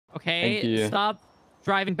Okay, Thank you. stop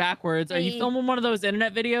driving backwards. Are you Hey, filming one of those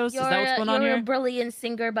internet videos? Is that what's going on You're here? a brilliant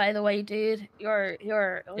singer, by the way, dude. You're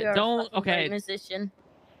a Don't. fucking great Okay, musician.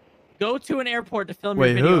 go to an airport to film Wait,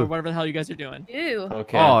 your video who? or whatever the hell you guys are doing. You.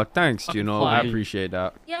 Okay. Oh, thanks, Fucking Juno. I fly. appreciate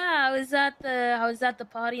that. Yeah, I was at the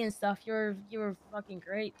party and stuff. You were fucking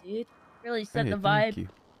great, dude. Really set Hey, the thank vibe. you.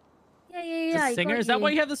 Yeah. The singer? Is that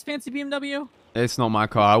why you have this fancy BMW? It's not my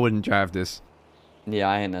car. I wouldn't drive this. Yeah,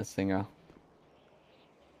 I ain't a singer.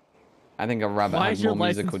 I think a rabbit Why has is your more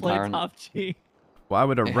license musical plate talent. top G? Why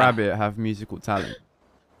would a Yeah. rabbit have musical talent?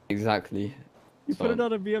 Exactly. You So, put it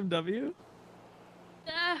on a BMW?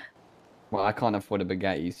 Ah, well, I can't afford a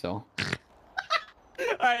baguette, so.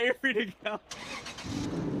 Alright, you're free to go.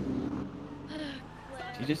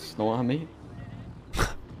 Did you just snort at me?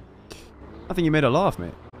 I think you made her laugh,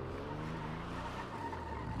 mate.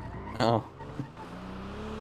 Oh.